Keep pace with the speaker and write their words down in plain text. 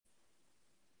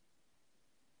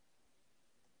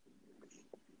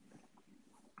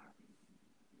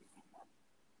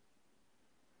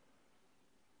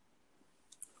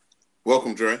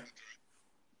Welcome, Dre.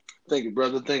 Thank you,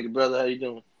 brother. Thank you, brother. How you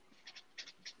doing?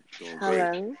 Doing great.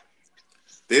 Hello,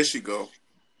 There she go.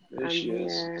 There I'm she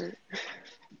is. here.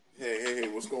 Hey,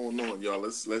 what's going on, y'all?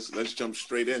 Let's jump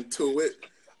straight into it.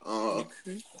 Uh,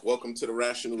 Okay. Welcome to the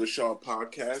Rational Rashad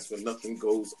podcast, where nothing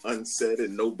goes unsaid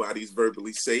and nobody's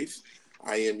verbally safe.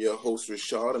 I am your host,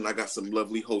 Rashad, and I got some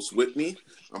lovely hosts with me.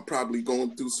 I'm probably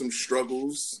going through some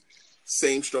struggles,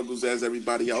 same struggles as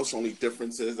everybody else. Only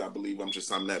difference is I believe I'm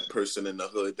that person in the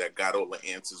hood that got all the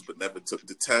answers but never took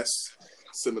the test.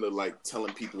 Similar like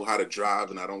telling people how to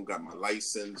drive and I don't got my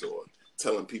license, or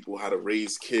telling people how to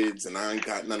raise kids and I ain't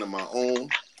got none of my own.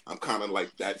 I'm kind of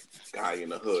like that guy in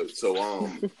the hood. So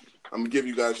I'm gonna give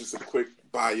you guys just a quick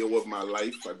bio of my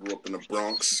life. I grew up in the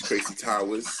Bronx, Tracy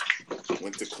Towers.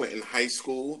 Went to Clinton High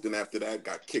School. Then after that,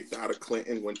 got kicked out of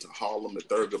Clinton. Went to Harlem, the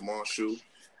Thurgood Marshall.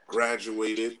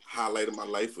 Graduated. Highlight of my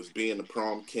life was being the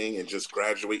prom king and just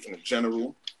graduating in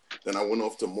general. Then I went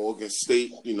off to Morgan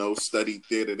State. Studied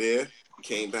theater there.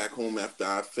 Came back home after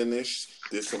I finished.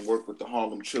 Did some work with the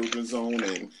Harlem Children's Zone,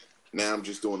 and now I'm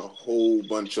just doing a whole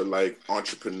bunch of like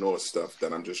entrepreneur stuff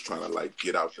that I'm just trying to like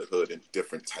get out the hood in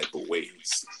different type of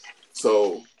ways.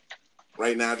 So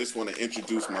right now, I just want to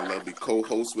introduce my lovely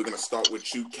co-host. We're gonna start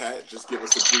with you, Kat. Just give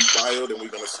us a brief bio, then we're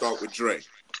gonna start with Dre.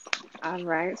 All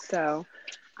right, so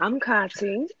I'm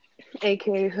Kati,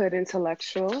 aka Hood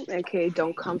Intellectual, aka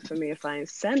Don't Come For Me If I Ain't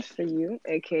Sent For You,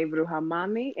 aka Bruja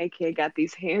Mami, aka Got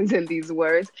These Hands and These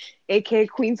Words, aka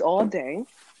Queens All Day,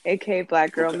 aka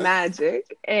Black Girl Okay.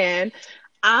 Magic, and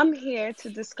I'm here to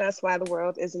discuss why the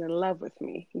world isn't in love with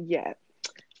me yet.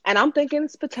 And I'm thinking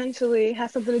it's potentially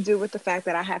has something to do with the fact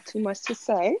that I have too much to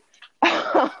say,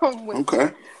 which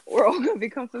Okay. we're all going to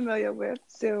become familiar with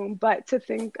soon. But to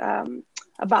think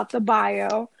about the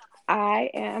bio, I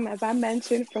am, as I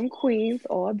mentioned, from Queens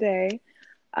all day,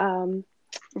 um,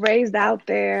 raised out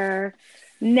there.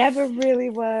 Never really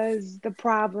was the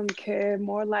problem kid,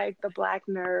 more like the black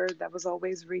nerd that was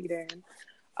always reading.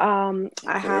 I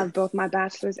Okay. have both my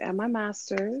bachelor's and my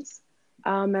master's.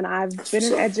 And I've That's been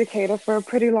what's an up. educator for a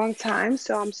pretty long time,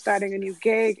 so I'm starting a new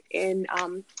gig in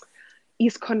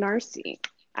East Canarsie,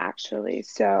 actually.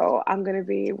 So I'm going to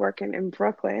be working in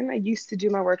Brooklyn. I used to do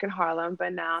my work in Harlem,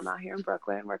 but now I'm out here in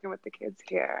Brooklyn working with the kids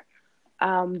here.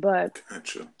 But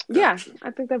Gotcha. yeah, Gotcha.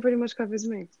 I think that pretty much covers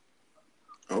me.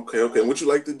 Okay. And what you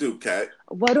like to do, Kat?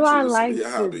 What do What's I some of like your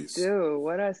to hobbies? do?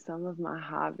 What are some of my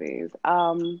hobbies?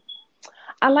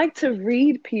 I like to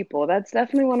read people. That's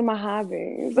definitely one of my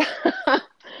hobbies.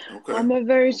 Okay. I'm a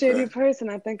very shady Okay. person.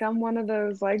 I think I'm one of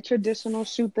those like traditional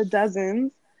shoot the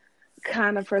dozens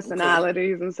kind of Okay.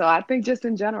 personalities. And so I think just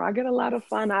in general, I get a lot of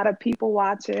fun out of people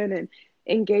watching and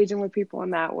engaging with people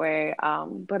in that way.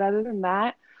 But other than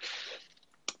that,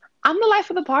 I'm the life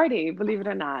of the party, believe it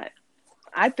or not.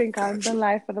 I think I'm the Gotcha.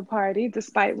 life of the party,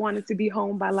 despite wanting to be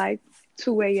home by like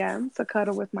 2 a.m. to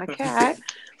cuddle with my cat.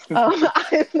 I'm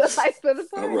the life of the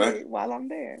All right. party while I'm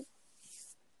there.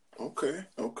 Okay.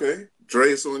 Dre,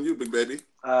 it's on you, big baby.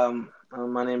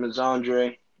 My name is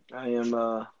Andre. I am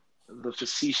the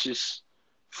facetious,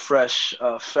 fresh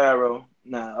Pharaoh.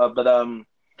 I've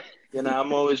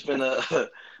always been a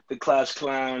the class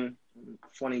clown,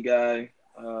 funny guy.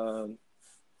 I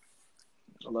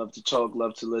love to talk,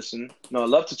 love to listen. No, I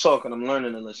love to talk, and I'm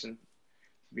learning to listen,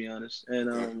 to be honest. And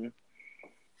Okay.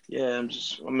 yeah,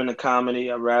 I'm in a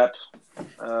comedy. I rap.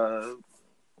 Uh,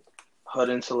 Hud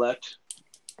intellect.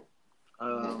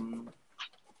 Um,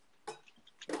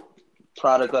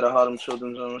 Product of the Harlem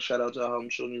Children's Zone. Shout out to the Harlem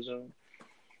Children's Zone.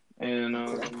 And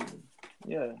Okay.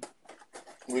 yeah,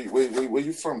 Where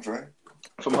you from, Dre?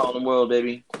 from Harlem World,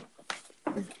 baby.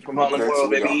 From Harlem Okay, so World,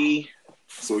 we got baby.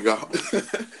 so we got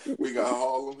we got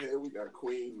Harlem here, we got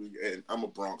Queens, and I'm a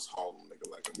Bronx Harlem nigga,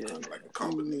 like a Yeah. kind of like a Mm.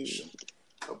 combination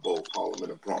of both Harlem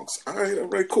and the Bronx. All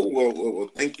right, cool. Well,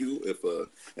 thank you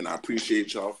and I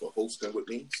appreciate y'all for hosting with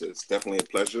me. So it's definitely a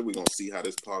pleasure. We're gonna see how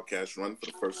this podcast run for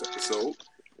the first episode.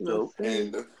 Let's Dope. see.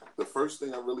 And the first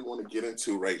thing I really want to get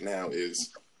into right now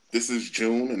is this is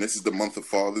June and this is the month of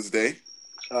Father's Day.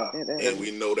 Ah, It And is.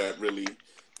 we know that really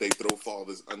they throw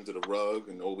fathers under the rug,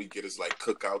 and all we get is like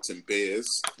cookouts and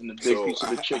beers. and a big So piece of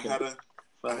the chicken.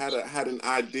 I had an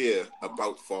idea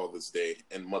about Father's Day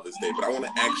and Mother's Day, but I want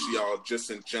to ask y'all just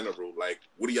in general, like,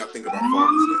 what do y'all think about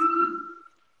Father's Day?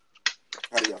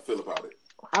 How do y'all feel about it?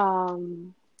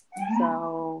 Um,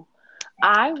 so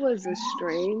I was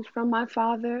estranged from my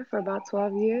father for about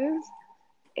 12 years,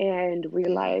 and we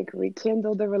Mm, like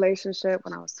rekindled the relationship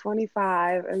when I was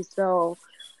 25. And so,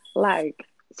 like,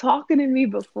 talking to me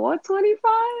before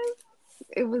 25,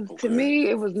 it was to okay. me,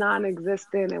 it was non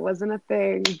existent. It wasn't a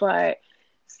thing. But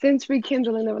since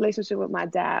rekindling the relationship with my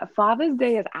dad, Father's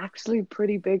Day is actually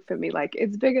pretty big for me. Like,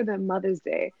 it's bigger than Mother's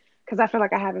Day because I feel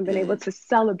like I haven't been able Mm, to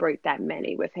celebrate that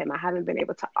many with him. I haven't been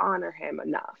able to honor him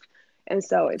enough. And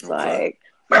so it's okay. like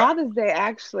Father's Day,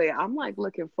 actually, I'm like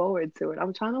looking forward to it.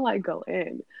 I'm trying to like go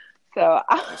in. So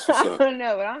That's what's I up. don't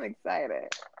know, but I'm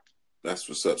excited. That's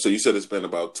what's up. So you said it's been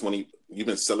about 20, you've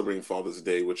been celebrating Father's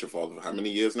Day with your father for how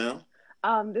many years now?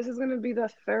 This is gonna be the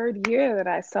third year that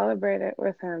I celebrated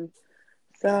with him.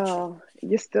 Gotcha. So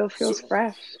it still So, feels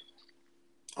fresh.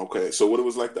 okay. So what it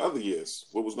was like the other years?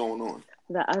 What was going on?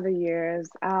 The other years,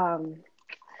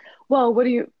 well, what do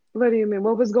you mean?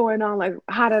 What was going on? Like,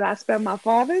 how did I spend my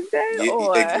Father's Day, Yeah,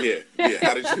 or yeah.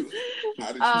 How did you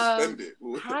spend it?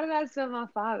 how did I spend my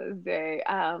Father's Day?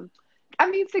 I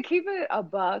mean, to keep it a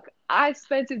buck, I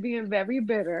spent it being very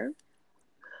bitter.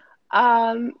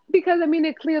 Because I mean,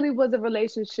 it clearly was a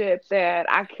relationship that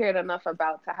I cared enough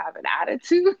about to have an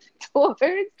attitude towards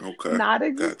Okay. not Gotcha.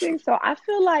 existing. So I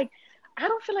feel like I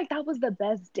don't feel like that was the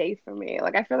best day for me.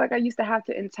 Like, I feel like I used to have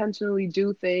to intentionally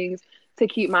do things to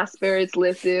keep my spirits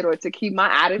lifted or to keep my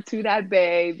attitude at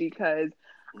bay because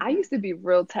I Hmm. used to be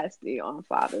real testy on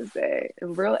Father's Day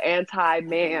and real Hmm.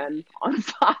 anti-man on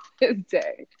Father's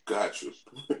Day. Gotcha.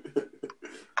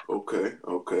 Okay.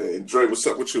 Okay. And Dre, what's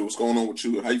up with you? What's going on with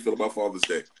you? How you feel about Father's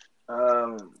Day?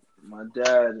 My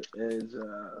dad is.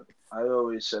 I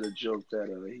always said a joke that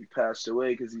he passed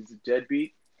away because he's a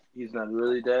deadbeat. He's not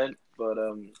really dead, but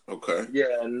Okay.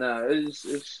 yeah, nah, it's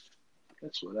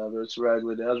whatever. It's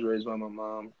regular day. I was raised by my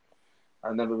mom.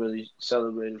 I never really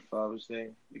celebrated Father's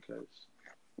Day because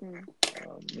Mm.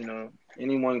 you know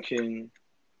anyone can.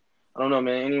 I don't know,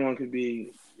 man. Anyone could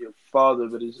be your father,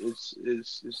 but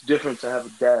it's different to have a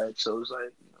dad. So it's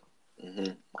like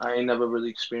Hmm. I ain't never really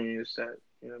experienced that.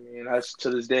 You know what I mean? That's to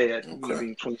this day at Okay.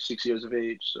 being 26 years of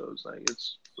age. So it's like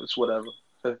it's whatever.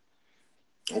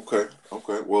 Okay.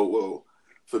 Okay. Well.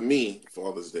 For me,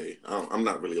 Father's Day, I'm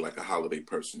not really like a holiday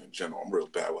person in general. I'm real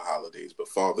bad with holidays, but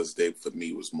Father's Day for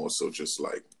me was more so just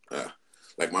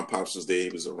like my pops was there. He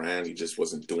was around. He just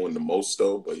wasn't doing the most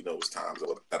though. But it was times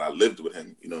that I lived with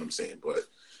him. You know what I'm saying? But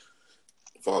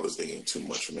Father's Day ain't too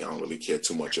much for me. I don't really care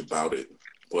too much about it.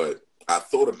 But I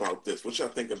thought about this. What y'all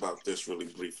think about this really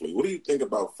briefly? What do you think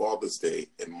about Father's Day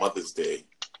and Mother's Day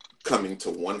coming to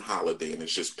one holiday and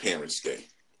it's just Parents' Day?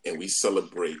 And we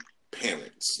celebrate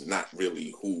parents, not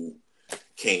really who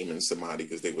came in somebody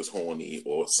because they was horny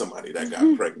or somebody that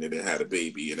got pregnant and had a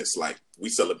baby. And it's like we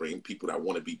celebrating people that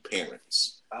want to be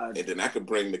parents. I And then I could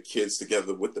bring the kids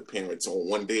together with the parents on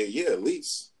one day a year at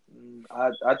least.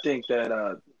 I think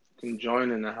that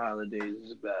conjoining the holidays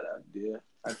is a bad idea.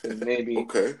 I think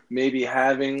Okay. maybe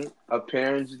having a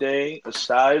Parents' Day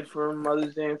aside from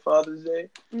Mother's Day and Father's Day.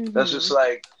 That's just Hmm.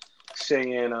 like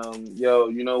saying, yo,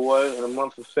 you know what? In the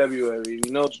month of February,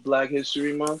 it's Black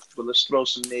History Month, but let's throw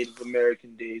some Native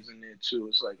American days in there too.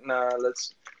 It's like, nah,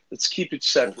 let's keep it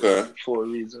separate Okay. for a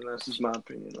reason. That's just my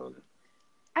opinion on it.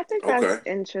 I think that's Okay.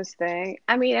 interesting.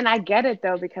 I mean, and I get it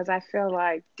though, because I feel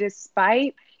like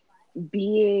despite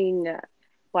being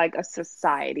like a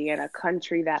society and a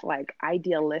country that like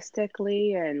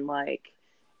idealistically and like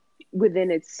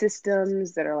within its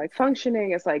systems that are like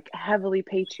functioning as like heavily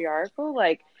patriarchal,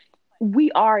 like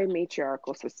we are a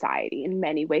matriarchal society in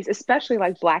many ways, especially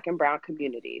like Black and brown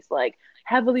communities, like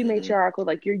heavily Hmm. matriarchal.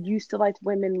 Like, you're used to like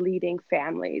women leading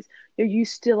families, you're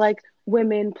used to like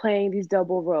women playing these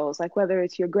double roles, like whether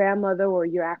it's your grandmother or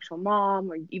your actual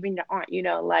mom or even your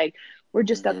aunt, like we're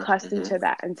just Hmm. accustomed Hmm. to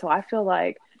that. And so I feel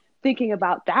like thinking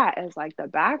about that as like the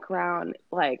background,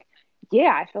 like,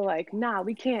 yeah, I feel like, nah,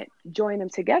 we can't join them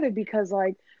together because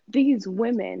like these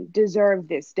women deserve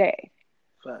this day.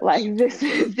 Facts. Like, this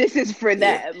Okay. is this is for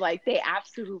Yeah. them. Like, they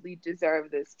absolutely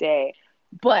deserve this day.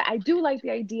 But I do like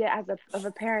the idea as of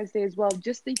a Parents' Day as well,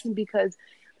 just thinking because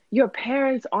your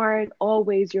parents aren't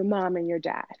always your mom and your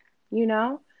dad, you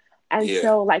know? And Yeah.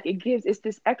 so like it's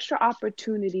this extra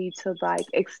opportunity to like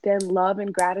extend love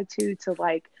and gratitude to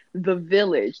like the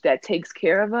village that takes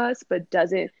care of us but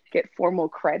doesn't get formal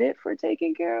credit for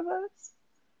taking care of us.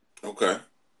 Okay.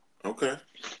 Okay.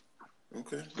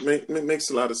 Okay, makes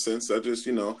a lot of sense. I just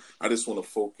want to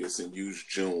focus and use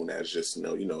June as just,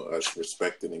 us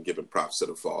respecting and giving props to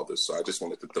the fathers. So I just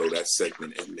wanted to throw that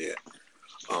segment in there.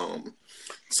 Um,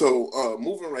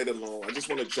 moving right along, I just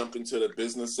want to jump into the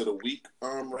business of the week,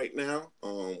 right now,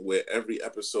 where every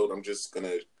episode I'm just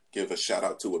gonna give a shout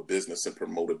out to a business and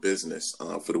promote a business,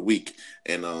 for the week.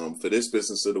 And for this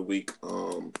business of the week,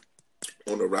 on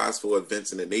the Rise for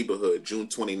Events in the Neighborhood, June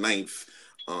 29th.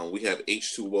 We have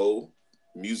H2O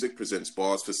Music presents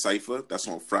Bars for Cypher. That's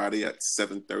on Friday at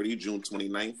 7:30, June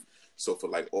 29th. So for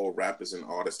like all rappers and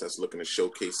artists that's looking to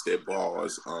showcase their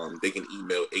bars, they can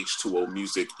email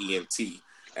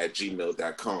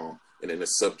h2omusicent@gmail.com, and in the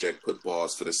subject put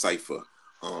bars for the cipher.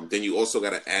 Then you also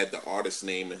got to add the artist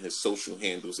name and his social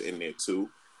handles in there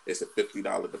too. It's a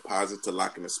 $50 deposit to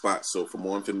lock in the spot. So for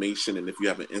more information, and if you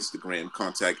have an Instagram,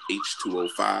 contact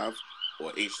H205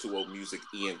 or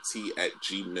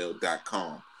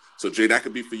H2omusicent@gmail.com. So Jay, that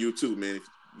could be for you too, man.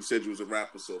 You said you was a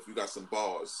rapper, so if you got some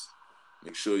bars,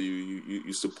 make sure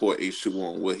you support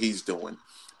H2O on what he's doing.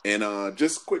 And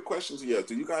just quick questions here.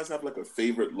 Do you guys have like a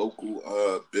favorite local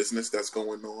business that's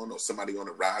going on, or somebody on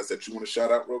the rise that you want to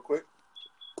shout out real quick?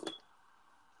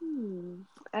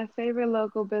 A favorite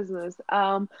local business.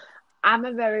 I'm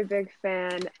a very big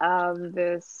fan of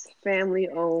this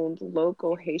family-owned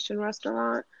local Haitian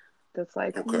restaurant that's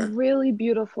like really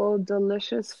beautiful,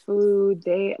 delicious food.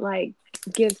 They like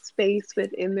give space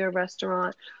within their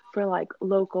restaurant for like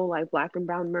local like Black and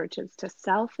brown merchants to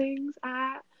sell things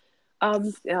at.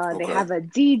 They have a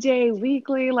DJ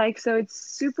weekly, like, so it's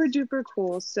super duper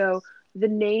cool. So the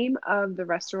name of the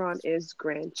restaurant is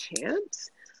Grand Champs.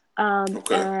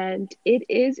 And it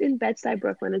is in Bed-Stuy,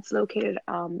 Brooklyn. It's located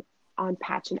on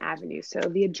Patchen Avenue. So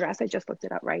the address, I just looked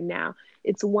it up right now.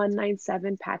 It's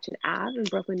 197 Patchen Ave in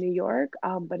Brooklyn, New York.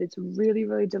 But it's really,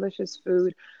 really delicious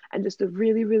food and just a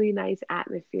really, really nice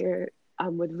atmosphere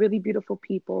with really beautiful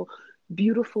people,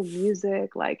 beautiful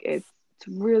music. Like it's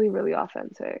really, really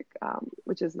authentic,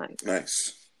 which is nice.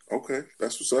 Nice. Okay,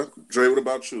 that's what's up. Dre, what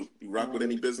about you? You rock with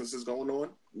any businesses going on?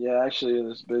 Yeah, actually,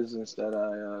 this business that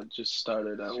I just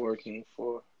started working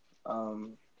for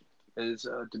is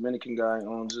a Dominican guy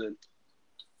owns it,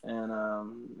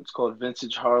 and it's called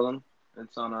Vintage Harlem.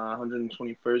 It's on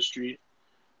 121st Street,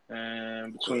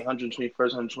 and between 121st,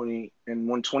 120 and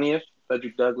 120th,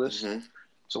 Frederick Douglass. Mm-hmm.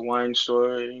 It's a wine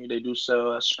store. They do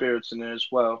sell spirits in there as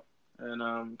well,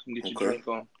 and can get your drink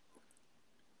on.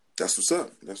 That's what's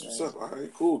up. That's what's up. All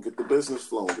right, cool. Get the business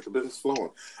flowing. All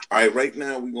right, right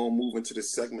now we're going to move into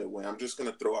this segment where I'm just going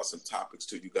to throw out some topics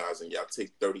to you guys, and y'all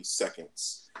take 30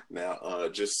 seconds. Now,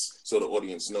 just so the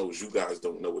audience knows, you guys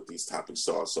don't know what these topics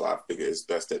are, so I figure it's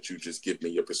best that you just give me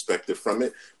your perspective from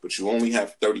it, but you only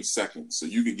have 30 seconds. So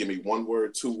you can give me one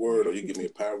word, two word, or you give me a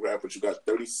paragraph, but you got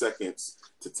 30 seconds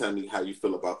to tell me how you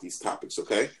feel about these topics,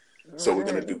 okay? So we're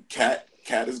going to do Kat.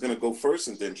 Kat is going to go first,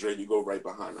 and then Dre, you go right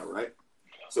behind, all right?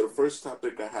 So the first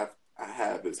topic I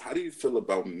have is, how do you feel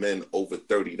about men over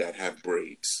 30 that have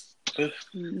braids?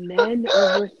 Men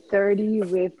over 30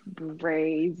 with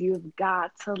braids, you've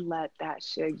got to let that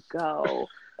shit go.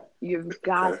 You've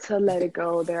got to let it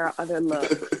go. There are other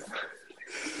looks.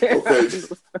 Okay,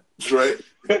 Dre.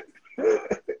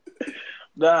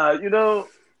 Nah,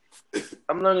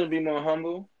 I'm learning to be more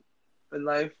humble in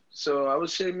life. So I would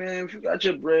say, man, if you got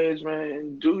your braids,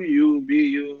 man, do you, be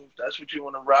you. If that's what you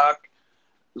want to rock.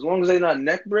 As long as they're not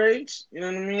neck braids, you know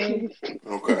what I mean?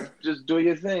 Okay. Just do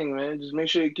your thing, man. Just make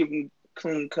sure you keep them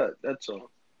clean cut. That's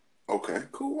all. Okay,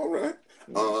 cool. All right.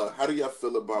 How do y'all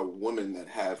feel about women that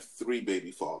have three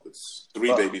baby fathers?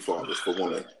 Three baby fathers for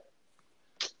women.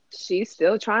 She's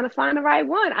still trying to find the right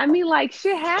one. I mean, like,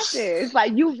 shit happens.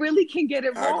 Like, you really can get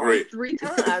it wrong 3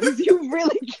 times. You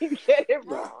really can get it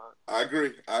wrong. I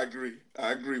agree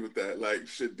with that. Like,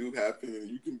 shit do happen, and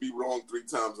you can be wrong 3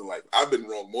 times in life. I've been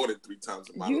wrong more than 3 times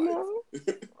in my life.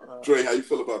 Dre, how you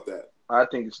feel about that? I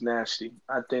think it's nasty.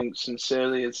 I think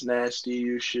sincerely it's nasty.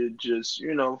 You should just,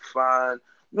 find,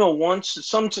 once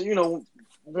is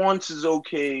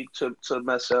okay to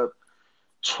mess up.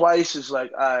 Twice is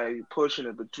like, pushing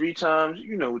it, but 3 times,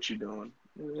 you know what you're doing.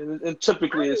 And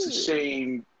typically it's the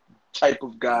same type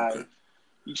of guy. Okay.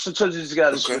 Sometimes you just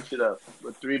gotta switch it up.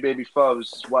 But 3 baby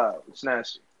fathers is wild. It's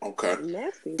nasty. Okay.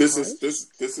 Nasty. This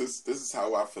is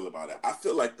how I feel about it. I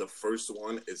feel like the first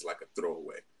one is like a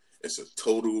throwaway. It's a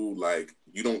total, like,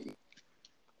 you don't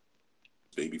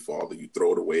baby father, you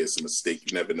throw it away. It's a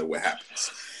mistake. You never know what happens.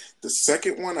 The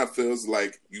second one, I feel, is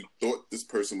like you thought this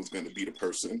person was going to be the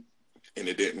person, and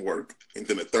it didn't work. And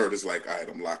then the third is like, all right,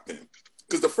 I'm locked in.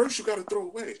 Because the first you got to throw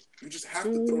away. You just have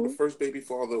to throw the first baby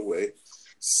father away.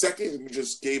 Second, you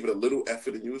just gave it a little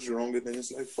effort and you was wrong, and then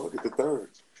it's like, fuck it, the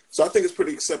third. So I think it's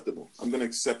pretty acceptable. I'm going to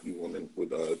accept you women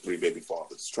with 3 baby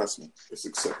fathers. Trust me, it's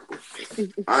acceptable.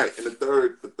 All right, and the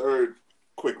third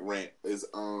quick rant is,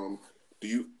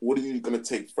 what are you going to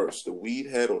take first, the weed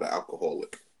head or the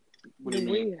alcoholic? What do you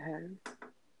mean? Weed head.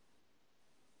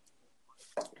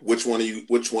 Which one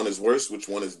is worse? Which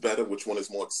one is better? Which one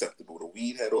is more acceptable, the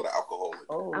weed head or the alcoholic?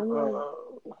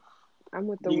 I'm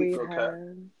with the weed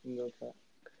head.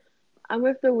 I'm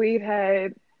with the weed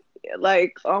head,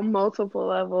 like, on multiple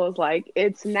levels. Like,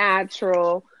 it's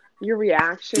natural. Your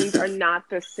reactions are not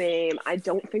the same. I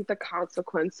don't think the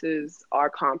consequences are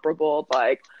comparable.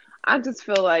 Like, I just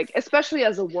feel like, especially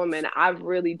as a woman, I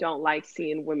really don't like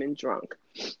seeing women drunk.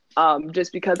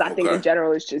 Just because I think in Okay.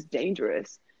 general it's just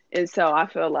dangerous. And so I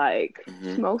feel like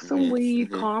smoke some weed,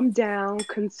 Hmm. calm down,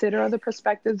 consider other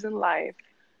perspectives in life.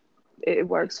 It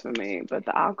works for me. But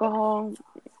the alcohol,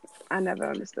 I never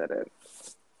understood it.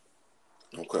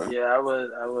 Okay. Yeah, I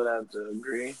would have to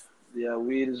agree. Yeah,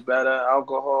 weed is better.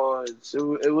 Alcohol,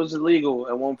 it was illegal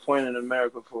at one point in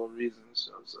America for a reason.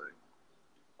 So it's like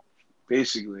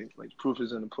basically like proof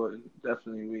is in the pudding.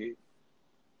 Definitely weed.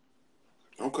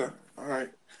 Okay. All right.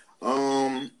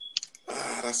 Um,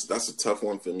 that's a tough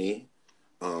one for me.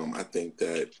 I think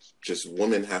that just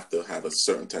women have to have a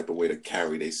certain type of way to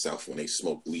carry themselves when they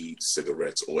smoke weed,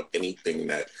 cigarettes, or anything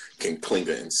that can cling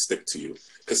and stick to you.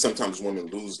 Because sometimes women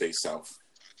lose themselves.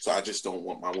 So I just don't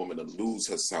want my woman to lose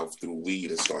herself through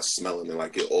weed and start smelling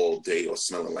like it all day or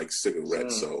smelling like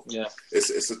cigarettes. So Yeah.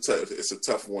 it's a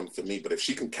tough one for me. But if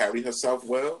she can carry herself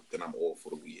well, then I'm all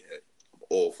for the weed head. I'm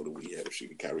all for the weed head if she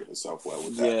can carry herself well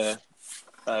with that. Yeah.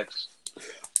 Facts.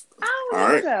 I All don't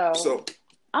right. know though. So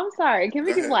I'm sorry. Can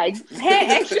we go give ahead. like 10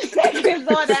 extra seconds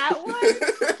on that one?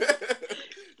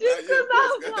 Just Yeah, because of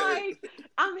course. I'm Go ahead. like,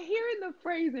 I'm hearing the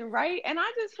phrasing, right? And I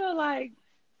just feel like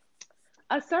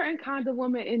a certain kind of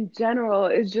woman in general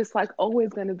is just like always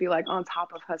going to be like on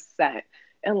top of her set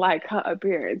and like her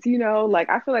appearance, you know? Like,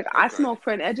 I feel like I Okay. smoke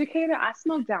for an educator, I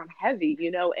smoke down heavy,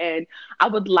 you know? And I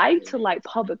would like to like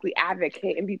publicly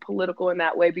advocate and be political in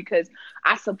that way because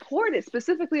I support it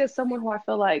specifically as someone who I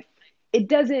feel like it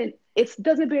doesn't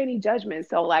bear any judgment.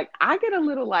 So like I get a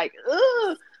little like,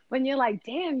 ugh, when you're like,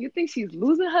 damn, you think she's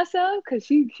losing herself because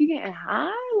she getting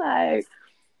high? Like,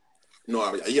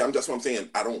 No, yeah, that's what I'm saying.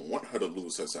 I don't want her to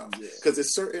lose herself Yeah. because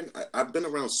it's certain. I've been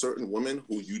around certain women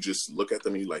who you just look at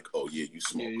them and you're like, oh yeah, you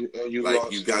Yeah, smoke. you Like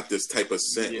you lost it. got this type of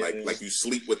scent. Yeah. Like you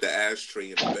sleep with the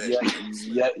ashtray in the bed Yeah, type of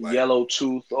smell. Like yellow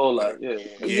tooth, all like that.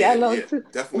 Yeah. yeah, yellow yeah, too.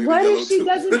 definitely the What if yellow she too.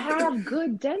 doesn't have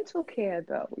good dental care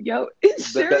though? Yo, That's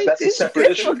insurance a is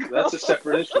separate issue. That's a difficult.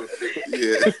 separate issue.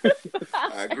 Yeah,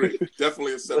 I agree.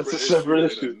 Definitely a That's separate a issue separate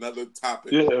and issue. another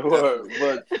topic. Yeah,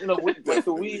 word. Definitely, But with like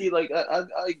the definitely. weed, like I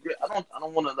agree. I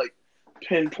don't want to like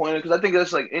pinpoint it because I think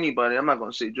that's like anybody. I'm not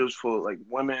gonna say just for like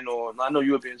women or I know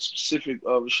you were being specific,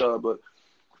 Rashad, but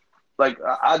like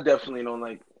I definitely don't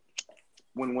like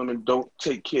when women don't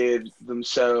take care of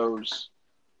themselves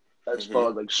as Hmm. far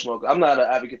as like smoke. I'm not an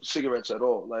advocate for cigarettes at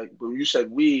all. Like, but you said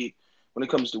weed. When it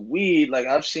comes to weed, like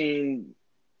I've seen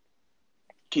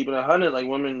keeping 100, like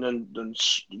women done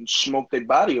smoke their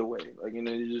body away. Like, you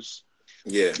know, you just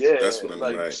Yeah, yeah, that's what I mean.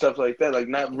 like Right, stuff like that. Like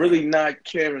not really right. not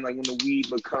caring. Like when the weed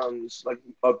becomes like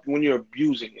when you're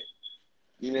abusing it.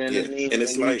 You know what I Yeah, mean? and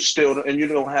it's And you like. still and you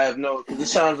don't have no because it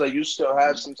sounds like you still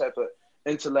have some type of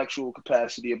intellectual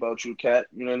capacity about you, Cat.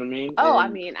 You know what I mean? Oh, I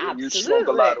And mean, you smoke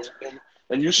a absolutely. lot of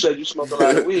and you said you smoke a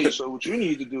lot of weed. So what you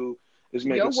need to do is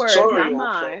make a Your words, not tutorial for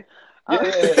mine. yeah.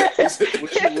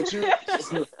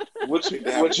 Oh. Need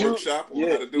to have a What you workshop on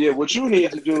yeah how to do yeah it. what you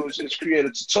need to do is create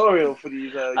a tutorial for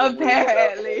these young ladies out here.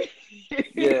 Apparently.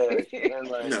 Yeah, and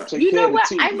like No, take You care know of the what?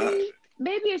 I teeth. not. mean,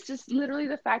 maybe it's just literally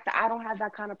the fact that I don't have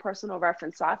that kind of personal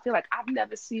reference. So I feel like I've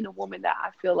never seen a woman that I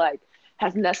feel like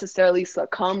has necessarily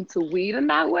succumbed to weed in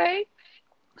that way.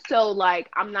 So like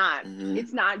Hmm.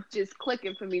 it's not just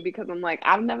clicking for me because I'm like,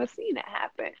 I've never seen it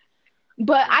happen.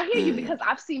 But I hear you because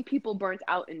I've seen people burnt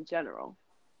out in general.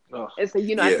 Oh, And so, at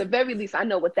Yeah, the very least, I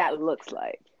know what that looks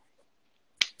like.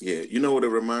 yeah. You know what it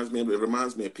reminds me of? It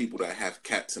reminds me of people that have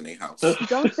cats in their house.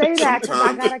 Don't say that because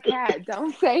I Sometimes, got a cat.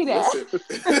 Don't say that.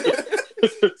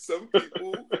 listen, some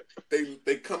people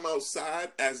they come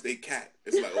outside as they cat.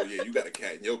 It's like, oh yeah, you got a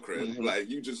cat in your crib. hmm Like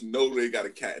you just know they got a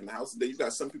cat in the house. And then you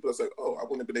got some people that's like, oh, I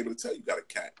wouldn't have been able to tell you got a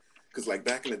cat. Because like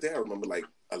back in the day, I remember like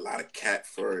a lot of cat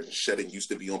fur and shedding used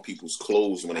to be on people's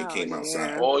clothes when they Oh, came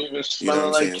outside. yeah. or even You know what smelling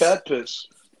I'm like saying? cat piss.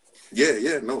 Yeah,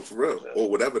 yeah, no, for real. Yeah. Or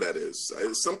whatever that is.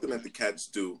 It's something that the cats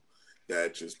do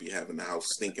that just be having the house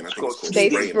stinking. I It's think it's called called They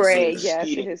spraying or spray. skeeting. something. Yes,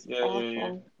 it Skeeting. is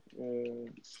awful. Yeah.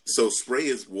 So spray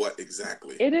is what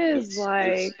exactly? It is It's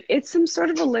like, it's some sort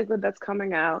of a liquid that's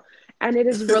coming out. And it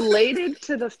is related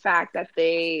to the fact that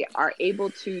they are able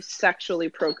to sexually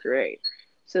procreate.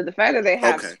 So the fact that they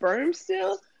have Okay. sperm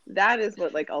still, that is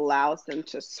what like allows them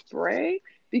to spray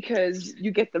because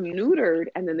you get them neutered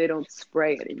and then they don't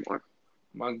spray anymore.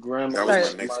 my That was grandmother. my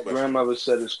Sorry, next My question. grandmother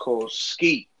said it's called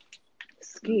skeet.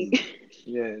 ski.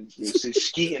 Yeah, it's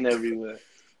skeeting everywhere.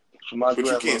 So my But you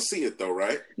grandma. can't see it though,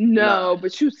 right? Nah. No,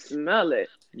 but you smell it.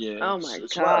 Yeah, Oh my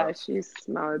it's wild. gosh, you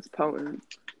smell it's potent.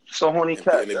 It's a horny And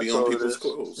cat. it be That's on all it people's is.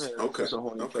 clothes. Yeah, it's Okay. just a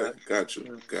horny Okay. cat. Got you.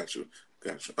 Yeah. Got you.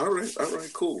 Gotcha. All right,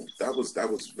 cool. That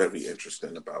was very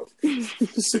interesting about the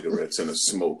cigarettes and the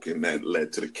smoke, and that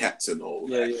led to the cats and all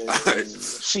Yeah, that. yeah, All yeah. right.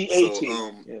 C-A-T.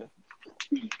 So,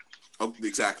 Yeah. oh,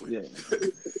 exactly. Yeah.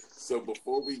 So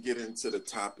before we get into the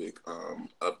topic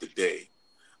of the day,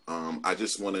 I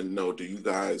just want to know: do you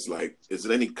guys like? Is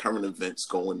there any current events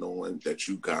going on that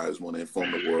you guys want to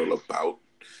inform the world about,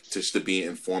 just to be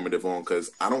informative on?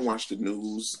 Because I don't watch the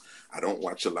news. I don't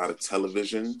watch a lot of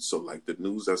television, so like the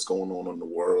news that's going on in the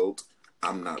world,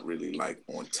 I'm not really like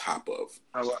on top of.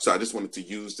 So I just wanted to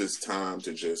use this time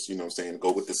to just, you know what I'm saying,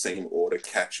 go with the same order.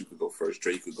 Cat, you could go first.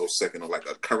 Dre, you could go second, or like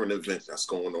a current event that's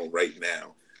going on right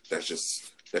now that's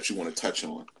just that you want to touch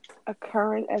on. A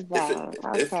current event.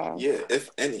 Okay. If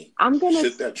any, I'm gonna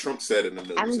shit that Trump said in the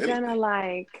news, I'm gonna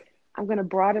anything. I'm gonna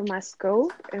broaden my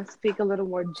scope and speak a little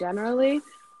more generally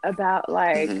about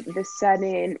like Mm-hmm. the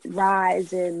sudden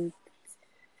rise in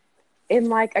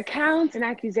like accounts and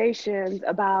accusations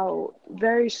about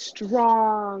very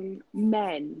strong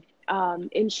men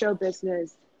in show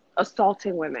business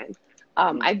assaulting women.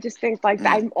 I just think like Mm.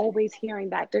 I'm always hearing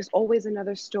that there's always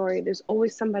another story. There's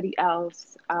always somebody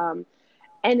else.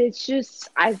 And it's just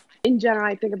in general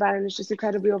I think about it and it's just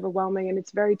incredibly overwhelming, and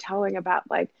it's very telling about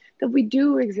like that we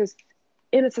do exist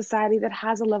in a society that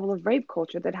has a level of rape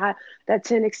culture that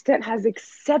to an extent has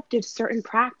accepted certain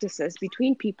practices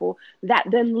between people that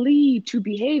then lead to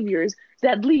behaviors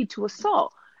that lead to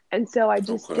assault. And so I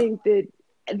just Okay. think that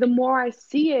the more I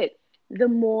see it, the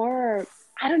more,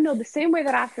 I don't know, the same way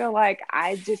that I feel like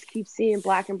I just keep seeing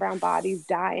black and brown bodies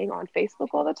dying on Facebook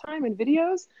all the time in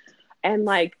videos, and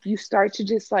like you start to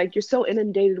just like you're so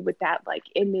inundated with that like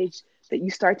image that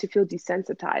you start to feel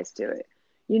desensitized to it,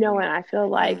 and I feel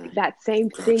like Mm. that same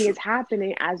thing Gotcha. is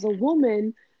happening as a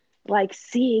woman, like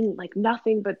seeing like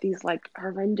nothing but these like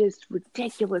horrendous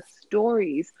ridiculous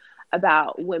stories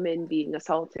about women being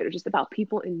assaulted or just about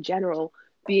people in general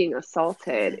being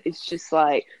assaulted. Mm. It's just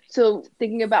like, so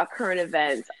thinking about current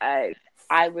events,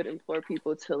 I would implore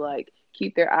people to like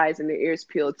keep their eyes and their ears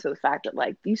peeled to the fact that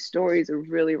like these stories are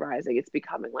really rising. It's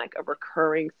becoming like a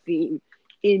recurring theme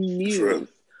in True. news.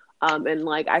 And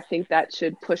like I think that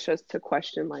should push us to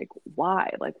question like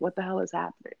why, like what the hell is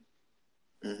happening.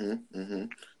 Mm-hmm. Mm-hmm.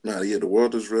 Nah, yeah, the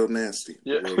world is real nasty.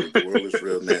 Yeah. The world is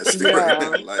real nasty right Yeah.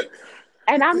 now. Like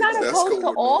And I'm things not that's opposed to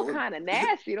going all on. kind of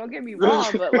nasty. Don't get me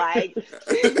wrong, but like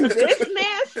this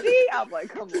nasty, I'm like,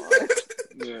 come on.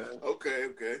 Yeah. Okay.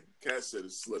 Cat said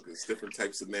it's different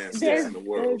types of nastiness Yeah. in the There's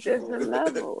world, you know. different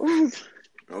levels.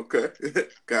 Okay.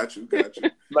 got you.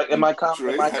 Like, am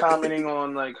Dre, I commenting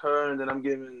on like her, and then I'm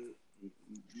giving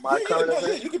my current yeah,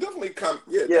 event? you could definitely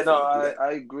Yeah, Yeah, no, definitely do that.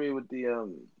 I agree with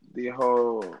the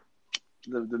whole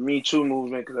the Me Too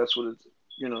movement, because that's what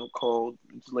it's called.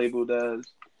 It's labeled as.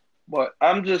 But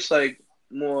I'm just like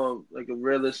more like a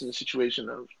realist in the situation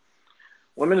of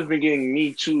women have been getting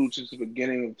Me Too since the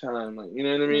beginning of time. Like, you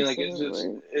know what I mean? Like,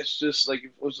 Absolutely. it's just like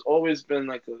it's always been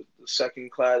like a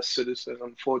second class citizen.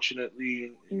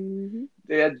 Unfortunately, Mm-hmm.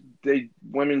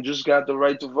 women just got the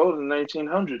right to vote in the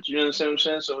 1900s. You understand what I'm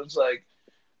saying? So it's like,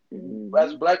 as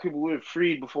Mm-hmm. black people, we were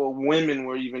freed before women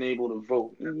were even able to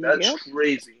vote. That's Yep.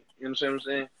 crazy. You understand what I'm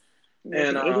saying?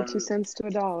 And Making 82 cents to a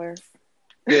dollar.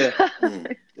 yeah,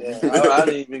 Mm. yeah.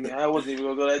 I wasn't even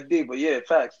gonna go that deep, but yeah,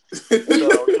 facts.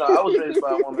 So I was raised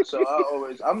by a woman, so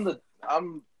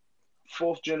I'm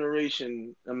fourth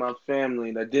generation in my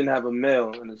family that didn't have a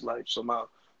male in his life. So my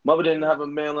mother didn't have a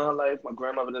male in her life. My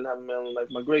grandmother didn't have a male in her life.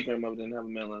 My great grandmother didn't have a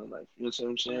male in her life. You know what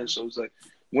I'm saying? So it's like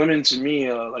women to me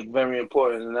are like very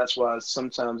important, and that's why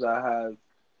sometimes I have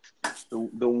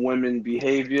the women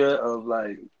behavior of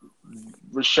like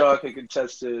Rashad can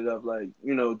contest it, of like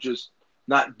just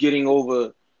not getting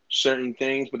over certain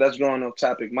things. But that's going off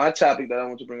topic. My topic that I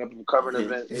want to bring up in the current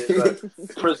event is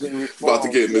prison About to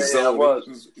reform. get in the Yeah, I zone.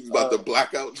 was. He's about to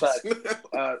black out just Fact.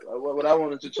 now. What I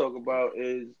wanted to talk about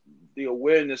is the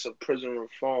awareness of prison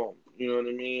reform. You know what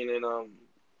I mean? And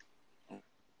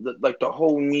like the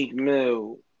whole Meek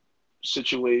Mill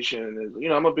situation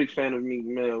is. I'm a big fan of Meek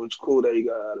Mill. It's cool that he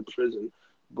got out of prison,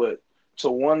 but to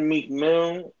one Meek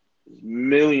Mill,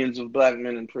 millions of black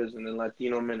men in prison and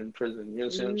Latino men in prison. You know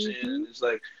what I'm saying? Mm-hmm. And it's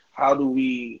like, how do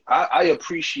we? I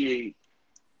appreciate.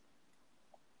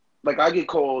 Like, I get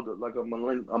called like a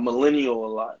millennial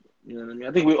a lot. You know what I mean?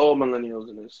 I think we're all millennials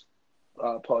in this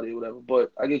party or whatever.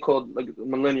 But I get called like a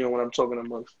millennial when I'm talking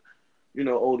amongst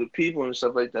older people and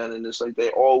stuff like that. And it's like they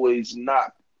always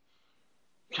not.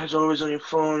 You guys are always on your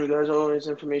phone. You guys are always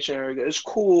information. It's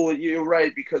cool. You're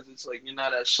right, because it's like you're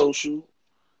not as social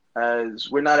as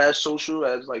we're not as social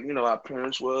as like our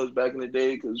parents was back in the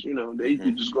day, because they Mm-hmm.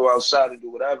 could just go outside and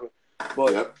do whatever.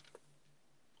 But Yep.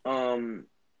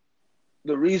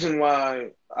 the reason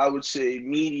why I would say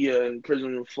media and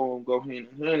prison reform go hand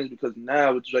in hand is because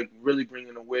now it's like really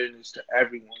bringing awareness to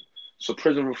everyone. So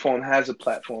prison reform has a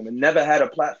platform. It never had a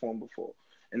platform before.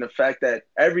 And the fact that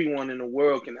everyone in the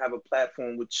world can have a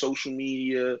platform with social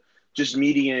media, just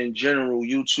media in general,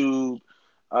 YouTube,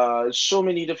 so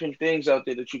many different things out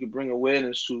there that you could bring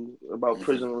awareness to about Mm-hmm.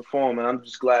 prison reform. And I'm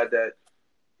just glad that,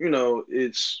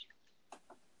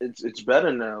 it's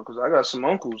better now because I got some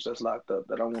uncles that's locked up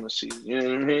that I want to see. You know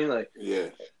what I mean? Like, Yeah.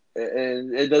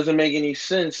 and it doesn't make any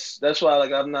sense. That's why,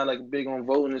 like, I'm not like big on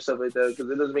voting and stuff like that because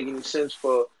it doesn't make any sense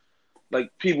for like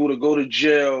people to go to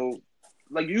jail.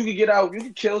 Like, you could get out, you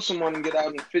could kill someone and get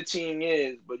out in 15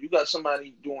 years, but you got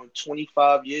somebody doing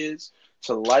 25 years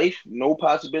to life, no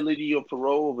possibility of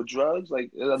parole over drugs,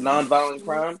 like a nonviolent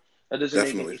crime. That doesn't make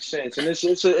any Definitely. sense, and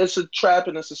it's a trap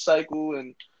and it's a cycle,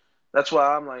 and that's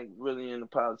why I'm like really into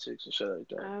politics and shit like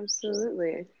that.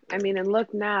 Absolutely. I mean, and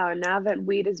look now that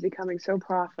weed is becoming so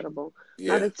profitable,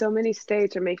 now Yeah. that so many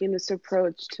states are making this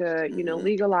approach to, Mm-hmm.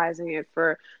 legalizing it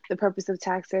for the purpose of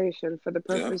taxation, for the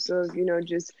Yeah. purpose of,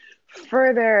 just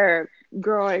further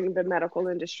growing the medical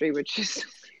industry, which is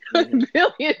a Mm-hmm. $1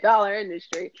 billion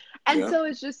industry. And Yeah. so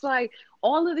it's just like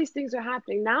all of these things are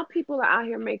happening. Now people are out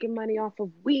here making money off of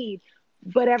weed,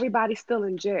 but everybody's still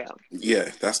in jail. Yeah.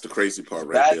 That's the crazy part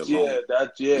right there That's alone.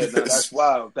 no, that's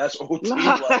wild. That's OT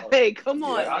wild. Like, come Yeah.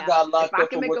 on I now. got If locked I up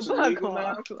can for make a what's buck illegal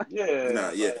off. now. Yeah, Nah,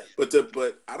 yeah, like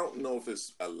but I don't know if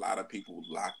it's a lot of people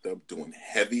locked up doing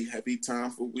heavy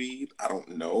time for weed. I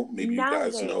don't know. Maybe you Now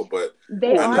guys know, but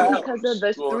they I are know. because of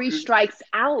overpowers. the Well, three strikes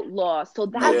out law. So Oh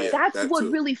that's yeah, yeah, that's that what too.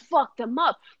 really fucked them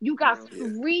up. You got yeah,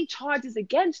 Yeah. three charges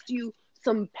against you,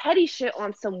 some petty shit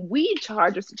on some weed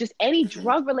charges, just any Hmm.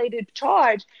 drug related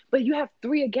charge, but you have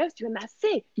three against you, and that's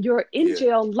it. You're in Yeah.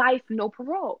 jail, life, no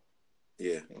parole.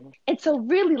 Yeah. And so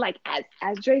really, like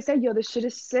as Dre said, yo, this shit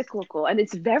is cyclical and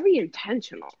it's very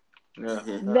intentional. yeah,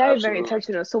 Hmm. Very absolutely.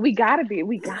 intentional. So we gotta be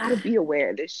aware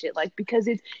of this shit. Like, because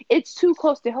it's too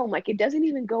close to home. Like, it doesn't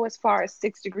even go as far as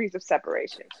 6 degrees of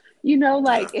separation. Nah.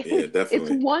 Like Yeah. it's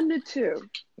Definitely. 1 to 2.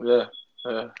 Yeah,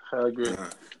 yeah, I agree. Nah.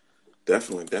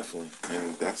 Definitely.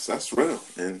 And that's real.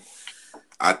 And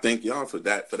I thank y'all for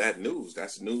that news.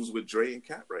 That's news with Dre and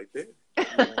Cap right there.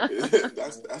 Yeah,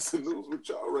 That's the news with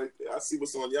y'all right there. I see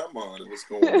what's on your mind and what's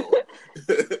going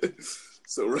on.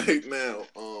 So right now,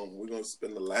 we're gonna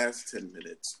spend the last 10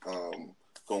 minutes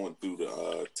going through the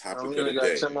we topic of the only got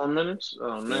day. 10 more minutes. Oh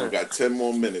We only man. got 10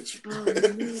 more minutes. Oh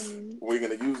man. We're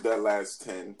gonna use that last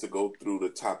 10 to go through the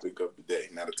topic of the day.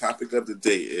 Now, the topic of the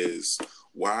day is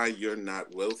why you're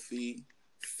not wealthy,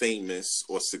 famous,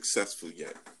 or successful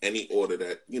yet. Any order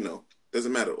that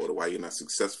doesn't matter order. Why you're not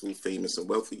successful, famous, and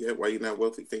wealthy yet? Why you're not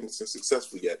wealthy, famous, and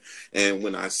successful yet? And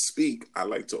when I speak, I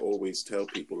like to always tell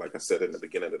people, like I said in the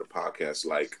beginning of the podcast,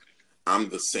 like I'm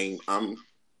the same.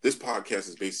 This podcast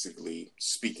is basically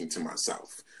speaking to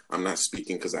myself. I'm not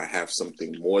speaking because I have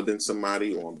something more than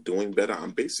somebody or I'm doing better.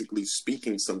 I'm basically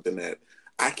speaking something that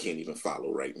I can't even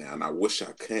follow right now. And I wish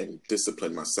I can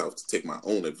discipline myself to take my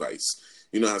own advice.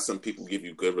 You know how some people give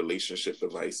you good relationship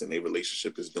advice and their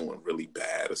relationship is doing really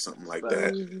bad or something like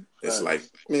that? Facts, Mm-hmm. It's facts. like,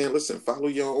 man, listen, follow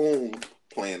your own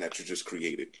plan that you just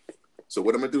created. So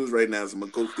what I'm going to do is right now is I'm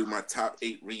going to go through my top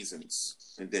 8 reasons.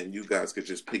 And then you guys could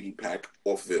just piggyback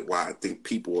off of it why I think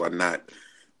people are not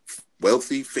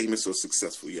wealthy, famous, or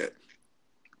successful yet.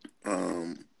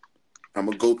 I'm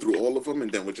going to go through all of them,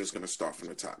 and then we're just going to start from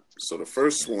the top. So the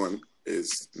first one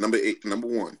is number 8. Number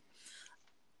 1,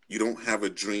 you don't have a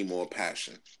dream or a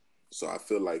passion. So I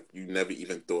feel like you never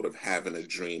even thought of having a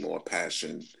dream or a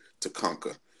passion to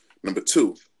conquer. Number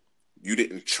 2, you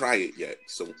didn't try it yet.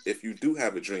 So if you do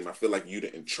have a dream, I feel like you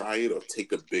didn't try it or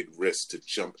take a big risk to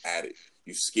jump at it.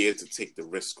 You're scared to take the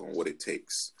risk on what it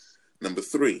takes. Number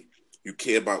 3, you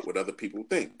care about what other people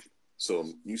think. So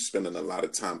you spending a lot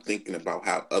of time thinking about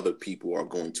how other people are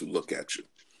going to look at you.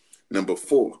 Number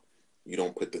 4, you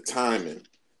don't put the time in.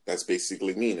 That's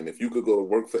basically meaning if you could go to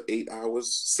work for 8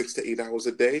 hours, 6 to 8 hours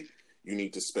a day, you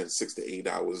need to spend 6 to 8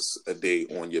 hours a day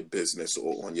on your business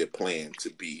or on your plan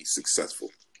to be successful.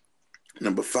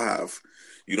 Number 5,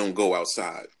 you don't go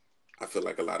outside. I feel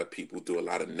like a lot of people do a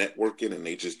lot of networking and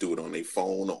they just do it on their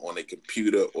phone or on their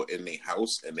computer or in their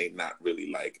house, and they not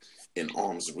really like in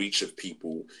arm's reach of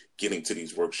people getting to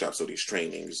these workshops or these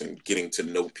trainings and getting to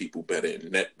know people better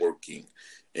and networking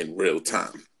in real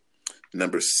time.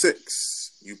 Number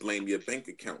 6, you blame your bank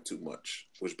account too much,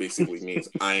 which basically means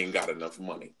I ain't got enough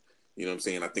money. You know what I'm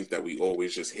saying? I think that we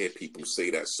always just hear people say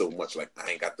that so much, like,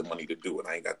 I ain't got the money to do it.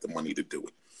 I ain't got the money to do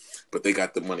it. But they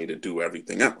got the money to do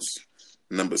everything else.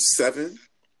 Number 7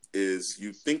 is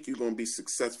you think you're going to be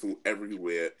successful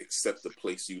everywhere except the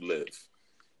place you live.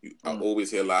 I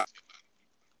always hear a lot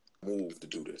of move to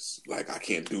do this. Like, I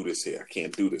can't do this here. I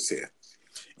can't do this here.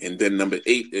 And then number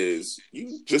 8 is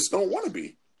you just don't want to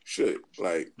be. Shit.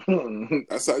 Like,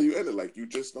 that's how you end it. Like, you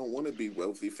just don't want to be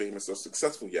wealthy, famous, or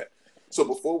successful yet. So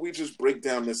before we just break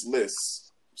down this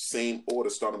list, same order,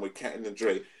 starting with Kat and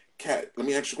Dre. Kat, let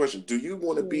me ask you a question. Do you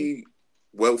want to be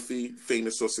wealthy,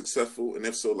 famous, or successful? And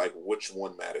if so, like, which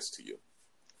one matters to you?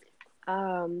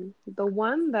 The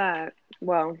one that,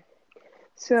 well,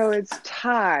 so it's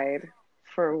tied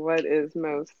for what is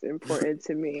most important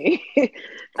to me.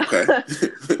 Okay.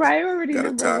 Priority Got a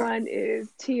number tie. 1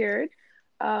 is tiered,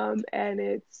 and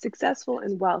it's successful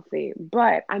and wealthy.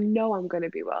 But I know I'm going to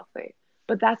be wealthy.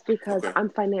 But that's because I'm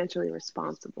financially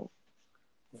responsible.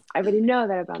 I already know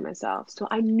that about myself. So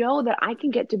I know that I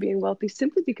can get to being wealthy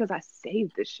simply because I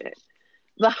saved this shit.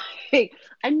 Like,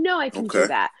 I know I can do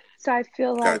that. So I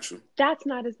feel like that's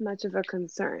not as much of a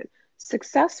concern.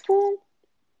 Successful,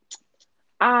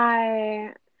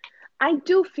 I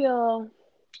do feel,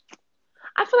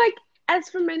 I feel like, as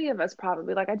for many of us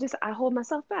probably, like I hold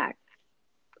myself back.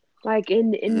 Like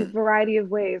in a variety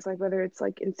of ways, like whether it's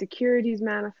like insecurities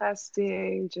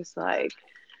manifesting, just like,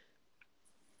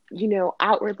 you know,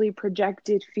 outwardly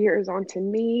projected fears onto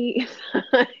me,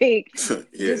 like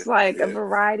just like a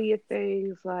variety of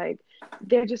things. Like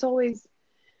they're just always,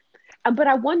 but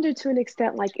I wonder to an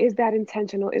extent, like, is that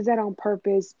intentional? Is that on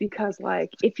purpose? Because like,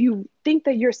 if you think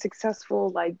that you're successful,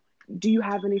 like, do you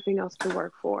have anything else to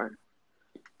work for?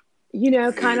 You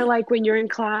know, kind of like when you're in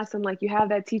class and like you have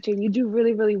that teacher and you do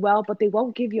really, really well, but they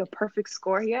won't give you a perfect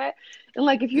score yet. And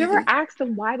like, if you ever ask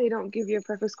them why they don't give you a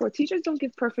perfect score, teachers don't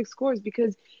give perfect scores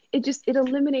because it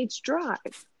eliminates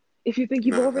drive. If you think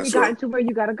you've already gotten to where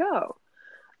you got to go.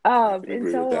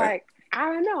 And so like, I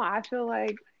don't know. I feel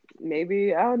like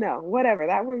maybe, I don't know, whatever.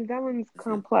 That one's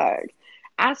complex.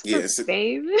 As for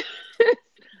fame,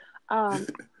 I'm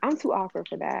too awkward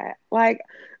for that. Like,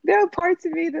 there are parts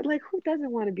of me that, like, who doesn't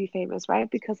want to be famous, right?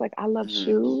 Because, like, I love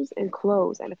shoes and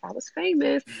clothes. And if I was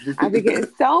famous, I'd be getting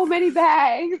so many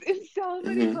bags and so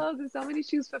many clothes and so many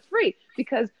shoes for free.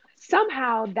 Because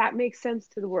somehow that makes sense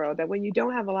to the world that when you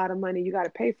don't have a lot of money, you got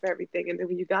to pay for everything. And then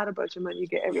when you got a bunch of money, you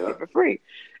get everything for free.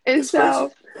 And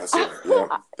so, that's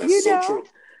you so know, true.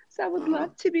 so I would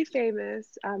love to be famous,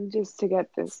 just to get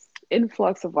this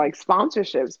influx of like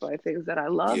sponsorships by things that I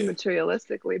love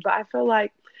materialistically. But I feel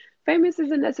like famous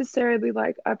isn't necessarily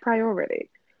like a priority.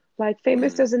 Like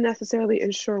famous doesn't necessarily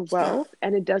ensure wealth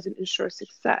and it doesn't ensure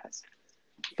success.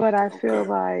 But I feel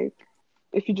like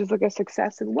if you just look at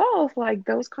success and wealth, like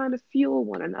those kind of fuel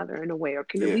one another in a way or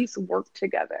can at least work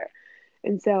together.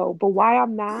 And so, but why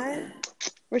I'm not,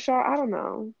 Rashard, I don't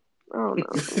know.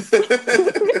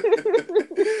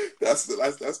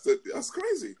 That's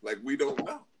crazy. Like we don't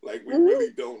know. Like we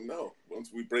really don't know once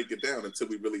we break it down until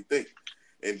we really think.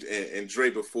 And Dre,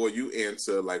 before you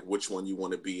answer like which one you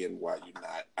want to be and why you're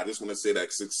not, I just want to say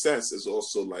that success is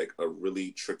also like a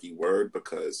really tricky word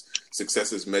because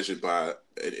success is measured by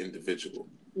an individual,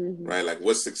 right? Like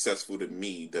what's successful to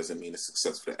me doesn't mean it's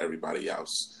successful to everybody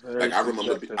else. Like I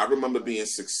remember being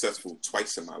successful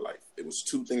twice in my life. It was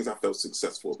 2 things I felt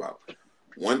successful about.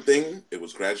 One thing, it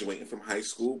was graduating from high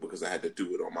school because I had to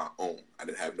do it on my own. I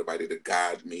didn't have nobody to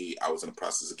guide me. I was in the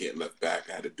process of getting left back.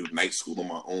 I had to do night school on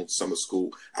my own, summer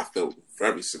school. I felt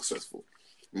very successful.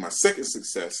 My second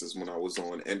success is when I was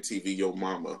on MTV Yo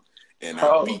Mama and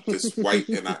I beat this white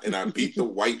and I beat the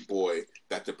white boy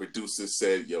that the producer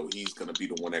said, yo, he's gonna be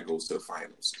the one that goes to the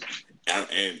finals.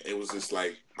 And it was just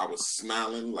like I was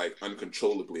smiling like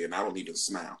uncontrollably, and I don't even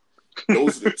smile.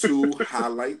 Those are the 2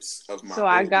 highlights of my. So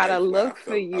I gotta look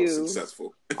for you.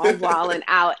 Successful. On Wildin'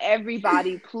 Out.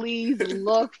 Everybody, please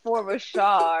look for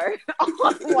Rashard on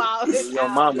Wildin' Out. Your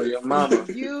mama.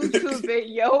 YouTube it,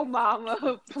 Yo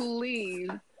Mama, please.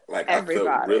 Like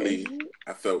everybody.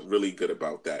 I felt really good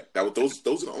about that. Those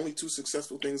are the only 2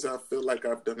 successful things I feel like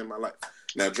I've done in my life.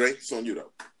 Now, Dre, it's on you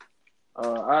though.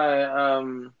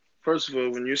 First of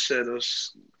all, when you said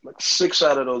those, like 6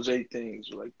 out of those 8 things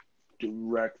were like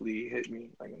directly hit me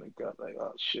like in the gut, like,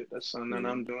 oh shit, that's something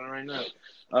I'm doing right now.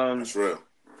 That's real.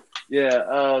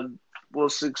 Yeah. Well,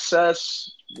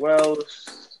 success,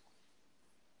 wealth,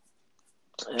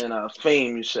 and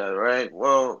fame, you said, right?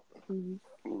 Well,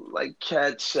 like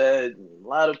Kat said, a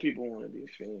lot of people want to be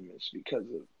famous because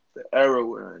of the era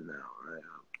we're in now, right?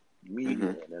 Media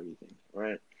and everything,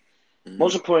 right?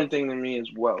 Most important thing to me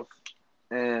is wealth.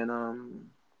 And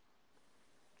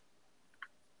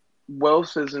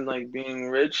wealth isn't like being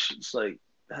rich. It's like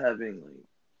having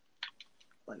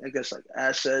like I guess like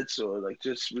assets or like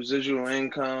just residual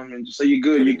income and just like you're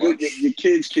good. Your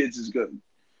kids is good,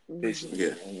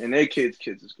 basically. And their kids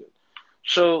is good.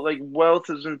 So like wealth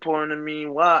is important to me.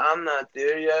 Why I'm not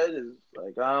there yet is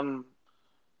like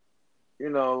you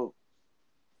know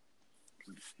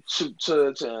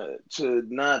to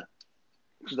not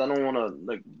because I don't want to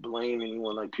like blame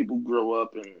anyone. Like people grow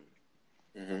up and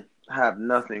Hmm. have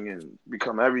nothing and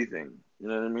become everything. You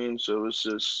know what I mean? So it's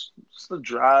the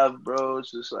drive, bro.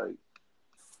 It's just like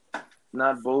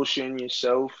not bullshitting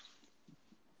yourself.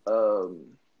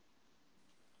 Um,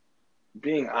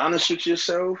 being honest with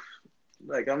yourself.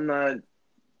 Like I'm not.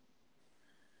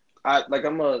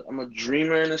 I'm a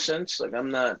dreamer in a sense. Like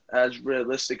I'm not as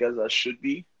realistic as I should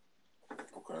be.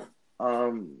 Okay.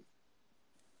 Um,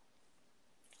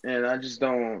 and I just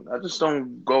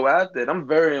don't go at that. I'm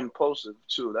very impulsive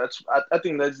too. I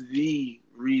think that's the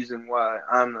reason why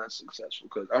I'm not successful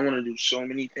because I want to do so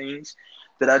many things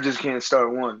that I just can't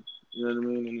start one. You know what I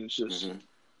mean? And it's just Hmm.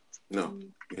 No.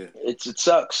 Yeah. it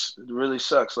sucks. It really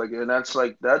sucks. And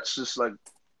that's just like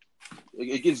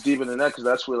it gets deeper than that because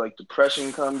that's where like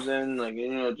depression comes in. Like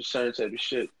just certain type of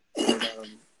shit. But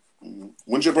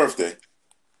When's your birthday?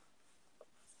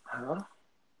 huh?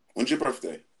 When's your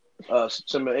birthday?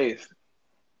 September 8th.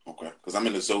 Okay, because I'm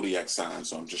in the zodiac sign,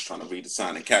 so I'm just trying to read the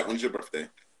sign. And Kat, when's your birthday?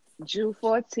 June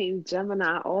 14th,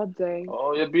 Gemini all day.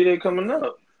 Oh, your B-Day coming Okay.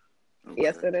 up.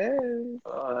 Yes, Okay. it is.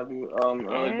 Happy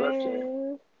early birthday.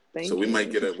 And So thank we might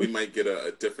you. get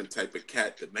a different type of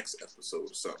cat the next episode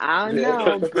or something. I don't Yeah.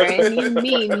 know. Brand new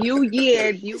me, new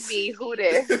year, new me. Who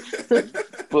this?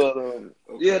 But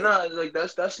yeah, Okay. no, like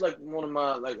that's like one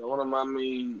of my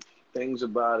main things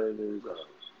about it is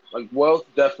like wealth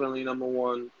definitely number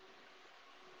one,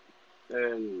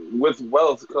 and with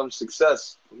wealth comes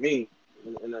success for me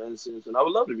in that instance. And I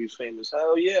would love to be famous.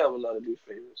 Hell yeah, I would love to be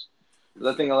famous.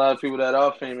 Because I think a lot of people that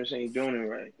are famous ain't doing it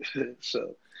right.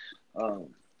 So, um,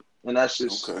 and that's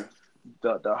just Okay.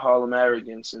 the Harlem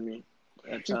arrogance in me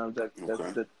at times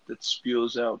Okay. that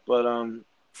spews out. But Okay.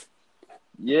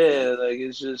 yeah, like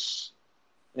it's just,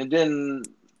 and then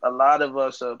a lot of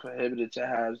us are prohibited to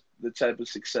have the type of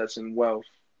success and wealth.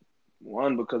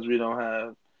 One, because we don't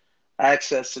have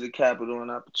access to the capital and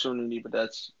opportunity, but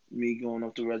that's me going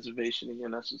off the reservation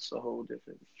again. That's just a whole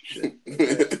different shit.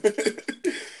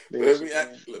 But yeah,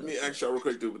 basically. Let me ask y'all real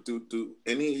quick. Do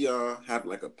any of y'all have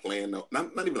like a plan?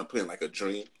 Not even a plan, like a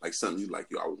dream, like something you like.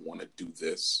 I want to do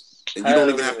this, and you don't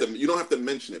Hell even have yeah. to. You don't have to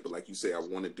mention it, but like you say, I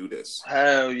want to do this.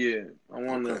 Hell yeah. I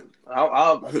want Okay.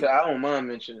 to, I don't mind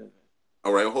mentioning it.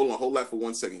 All right. Hold that for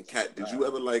 1 second. Kat, did you Uh,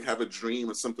 ever like have a dream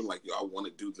or something like, yo, I want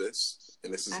to do this,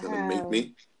 and this is I gonna make have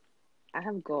me? I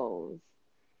have goals.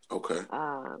 Okay.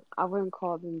 I wouldn't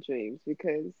call them dreams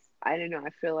because I don't know. I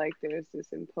feel like there's this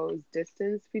imposed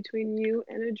distance between you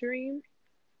and a dream.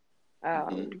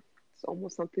 Hmm. It's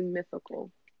almost something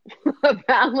mythical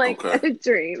about like Okay. a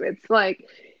dream. It's like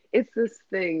it's this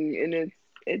thing, and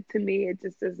it to me it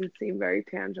just doesn't seem very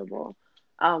tangible.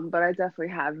 But I definitely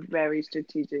have very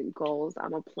strategic goals.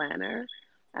 I'm a planner.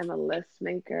 I'm a list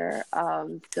maker.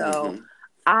 So Hmm.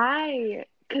 I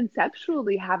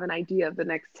conceptually have an idea of the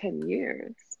next 10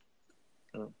 years.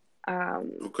 uh,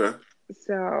 Um, Okay.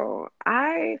 so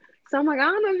I, so I'm like, I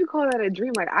don't know if you call that a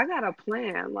dream. Like I got a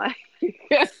plan. Like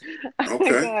I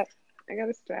Okay. got, I got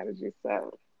a strategy.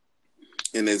 So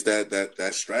And is that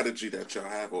strategy that y'all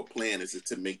have or plan? Is it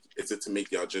to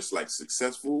make y'all just like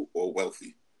successful or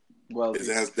wealthy? Is wealthy.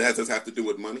 it has that does have to do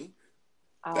with money?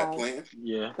 That uh, plan?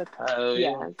 Yeah. the, Hell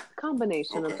yeah. yes,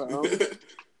 combination of Okay. both.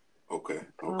 Okay. Okay.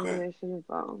 Combination of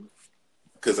both.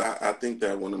 Because I think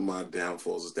that one of my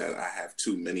downfalls is that I have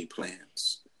too many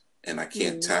plans and I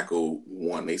can't Hmm. tackle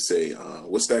one. They say,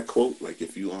 what's that quote? Like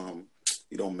if you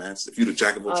don't master, if you're the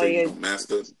jack of all Oh trades, you yeah, don't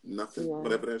master nothing, yeah.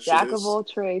 whatever that shit Jack of is. all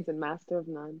trades and master of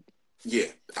none. Yeah,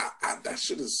 that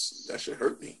should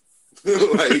hurt me.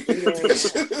 Like, that Yeah.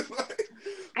 shit,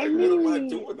 I what am I mean,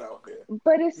 doing out here?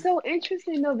 but it's so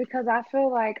interesting though because I feel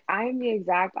like I'm the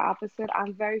exact opposite.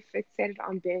 I'm very fixated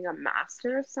on being a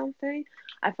master of something.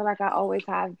 I feel like I always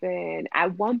have been.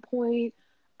 At one point,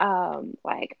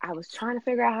 like I was trying to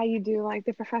figure out how you do like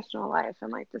the professional life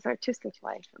and like this artistic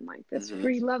life and like this Mm-hmm.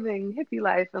 free loving hippie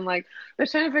life and like I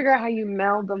was trying to figure out how you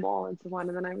meld them all into one.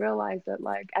 And then I realized that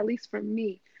like at least for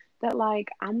me, that like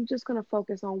I'm just gonna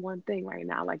focus on one thing right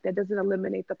now. Like that doesn't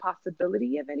eliminate the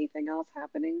possibility of anything else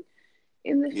happening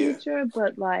in the Yeah. future,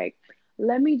 but like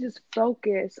let me just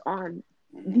focus on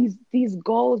Mm-hmm. these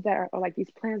goals that are or like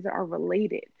these plans that are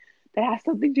related, that have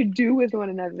something to do with one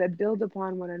another, that build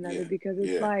upon one another, Yeah. because it's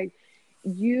Yeah. like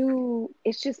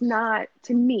it's just not,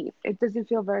 to me, it doesn't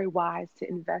feel very wise to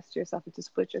invest yourself and to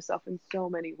split yourself in so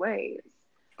many ways.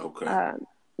 Okay. Um,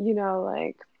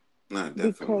 like Nah,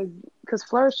 definitely. Because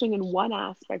flourishing in one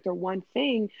aspect or one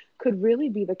thing could really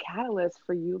be the catalyst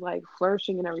for you like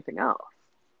flourishing in everything else.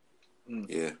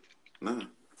 Yeah. Nah,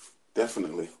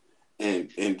 definitely.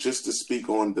 And just to speak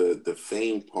on the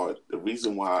fame part, the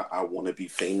reason why I want to be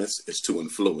famous is to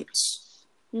influence.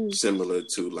 Mm. Similar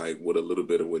to like what a little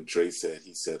bit of what Dre said.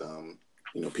 He said,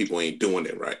 people ain't doing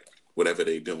it right, whatever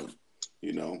they doing,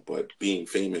 but being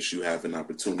famous, you have an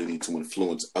opportunity to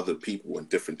influence other people in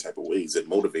different type of ways and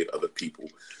motivate other people.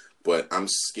 But I'm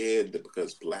scared that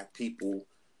because black people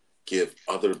give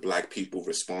other black people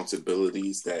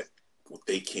responsibilities that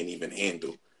they can't even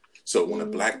handle. So when a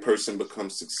black person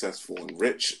becomes successful and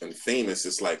rich and famous,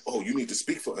 it's like, oh, you need to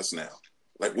speak for us now.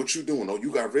 Like, what you doing? Oh, you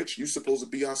got rich? You supposed to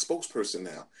be our spokesperson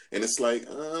now. And it's like,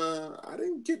 I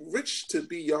didn't get rich to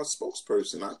be your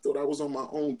spokesperson. I thought I was on my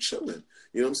own chilling.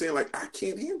 You know what I'm saying? Like, I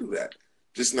can't handle that.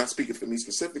 Just not speaking for me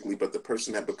specifically, but the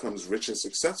person that becomes rich and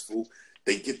successful,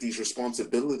 they get these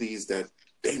responsibilities that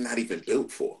they're not even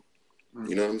built for.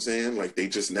 You know what I'm saying? Like, they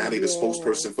the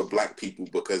spokesperson for black people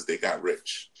because they got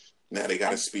rich. Now they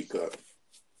got to speak up.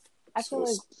 I feel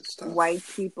like white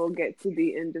people get to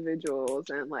be individuals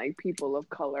and like people of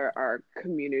color are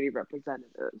community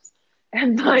representatives.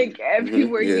 And like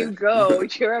everywhere you go,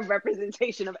 you're a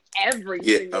representation of every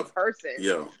single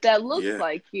person that looks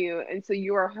like you. And so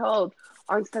you are held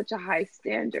on such a high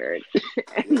standard.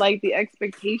 And like the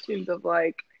expectations of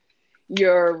like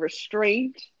your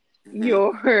restraint,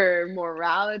 your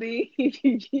morality,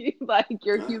 like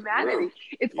your humanity,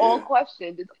 it's all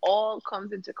questioned. It all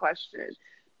comes into question.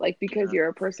 Like, because you're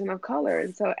a person of color.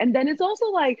 And so, and then it's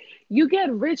also like, you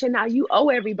get rich and now you owe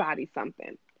everybody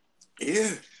something.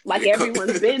 Yeah. Like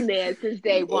everyone's been there since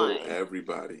day one. You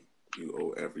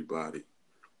owe everybody.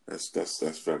 That's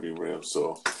very real.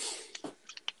 So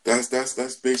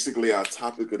that's basically our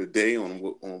topic of the day on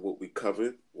what we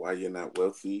covered. Why you're not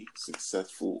wealthy,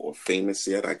 successful, or famous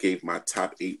yet. I gave my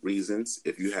top 8 reasons.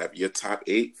 If you have your top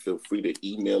 8, feel free to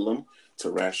email them to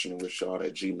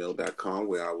rationalrashad@gmail.com,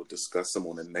 where I will discuss them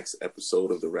on the next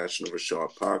episode of the Rational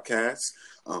Rashad podcast.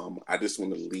 I just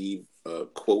want to leave a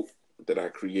quote that I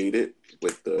created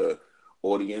with the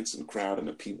audience and crowd and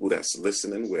the people that's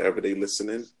listening, wherever they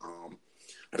listening.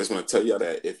 I just want to tell y'all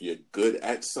that if you're good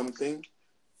at something,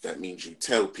 that means you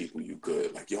tell people you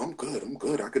good. Like, yo, I'm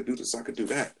good. I could do this, I could do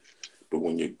that. But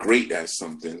when you're great at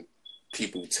something,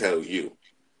 people tell you.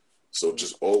 So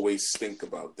just always think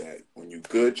about that. When you're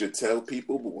good, you tell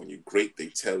people, but when you're great, they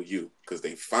tell you because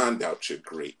they find out you're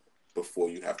great before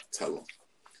you have to tell them.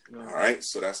 Yeah. All right,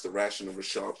 so that's the Rational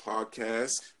Rashad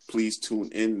podcast. Please tune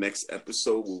in next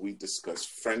episode where we discuss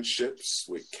friendships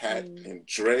with Kat and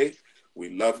Dre.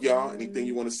 We love y'all. Anything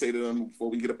you want to say to them before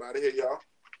we get up out of here, y'all?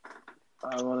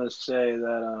 I want to say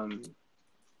that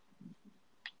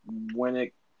when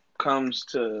it comes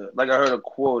to, like, I heard a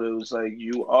quote, it was like,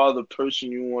 you are the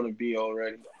person you want to be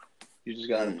already. You just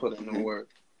got to put in the work.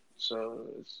 So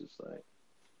it's just like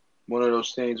one of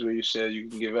those things where you said you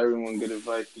can give everyone good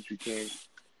advice, but you can't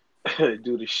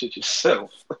do the shit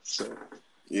yourself. So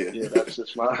yeah,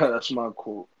 that's my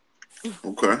quote.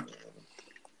 Okay.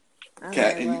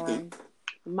 Kat, anything?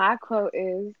 My quote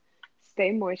is,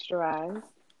 stay moisturized.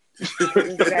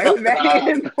 It's very,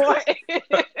 very important.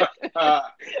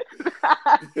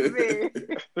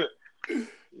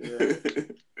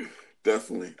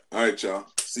 Definitely. All right, y'all.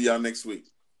 See y'all next week.